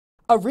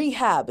A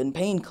rehab and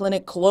pain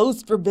clinic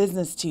closed for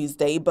business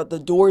Tuesday, but the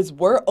doors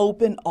were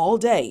open all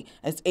day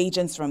as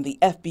agents from the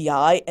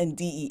FBI and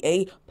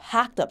DEA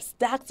packed up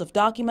stacks of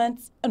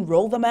documents and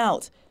rolled them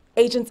out.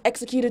 Agents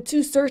executed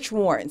 2 search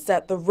warrants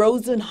at the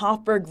Rosen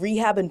Hoffberg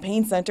Rehab and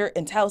Pain Center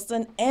in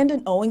Towson and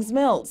in Owings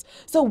Mills.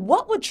 So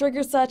what would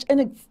trigger such an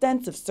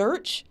extensive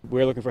search?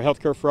 We're looking for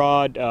healthcare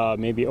fraud,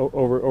 maybe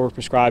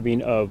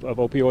overprescribing of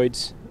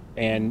opioids,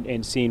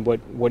 and seeing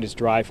what is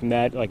derived from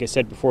that. Like I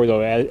said before,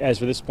 though, as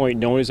for this point,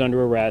 no one is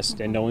under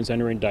arrest and no one's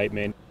under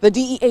indictment. The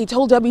DEA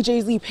told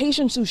WJZ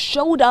patients who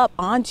showed up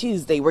on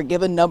Tuesday were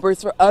given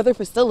numbers for other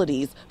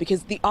facilities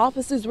because the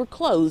offices were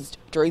closed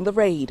during the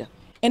raid.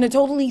 In a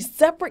totally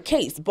separate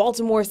case,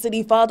 Baltimore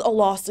City filed a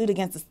lawsuit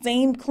against the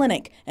same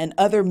clinic and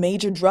other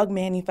major drug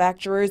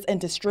manufacturers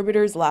and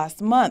distributors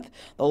last month.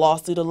 The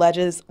lawsuit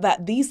alleges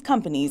that these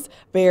companies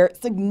bear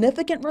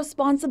significant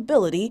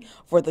responsibility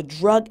for the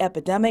drug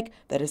epidemic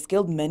that has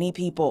killed many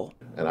people.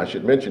 And I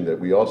should mention that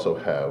we also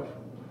have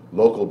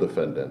local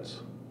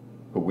defendants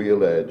who we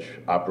allege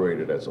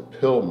operated as a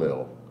pill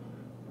mill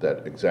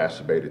that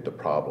exacerbated the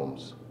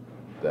problems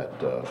that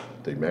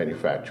the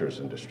manufacturers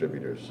and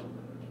distributors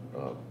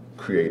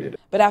created.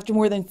 But after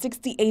more than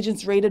 60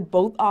 agents raided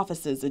both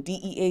offices, the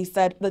DEA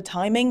said the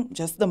timing,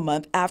 just a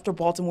month after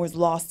Baltimore's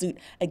lawsuit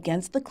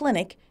against the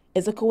clinic,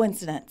 is a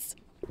coincidence.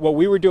 What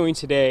we were doing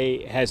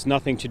today has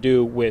nothing to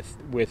do with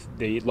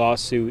the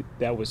lawsuit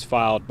that was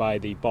filed by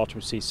the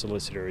Baltimore City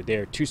solicitor.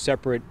 They're 2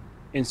 separate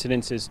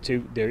incidences,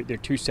 they're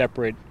 2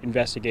 separate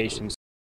investigations.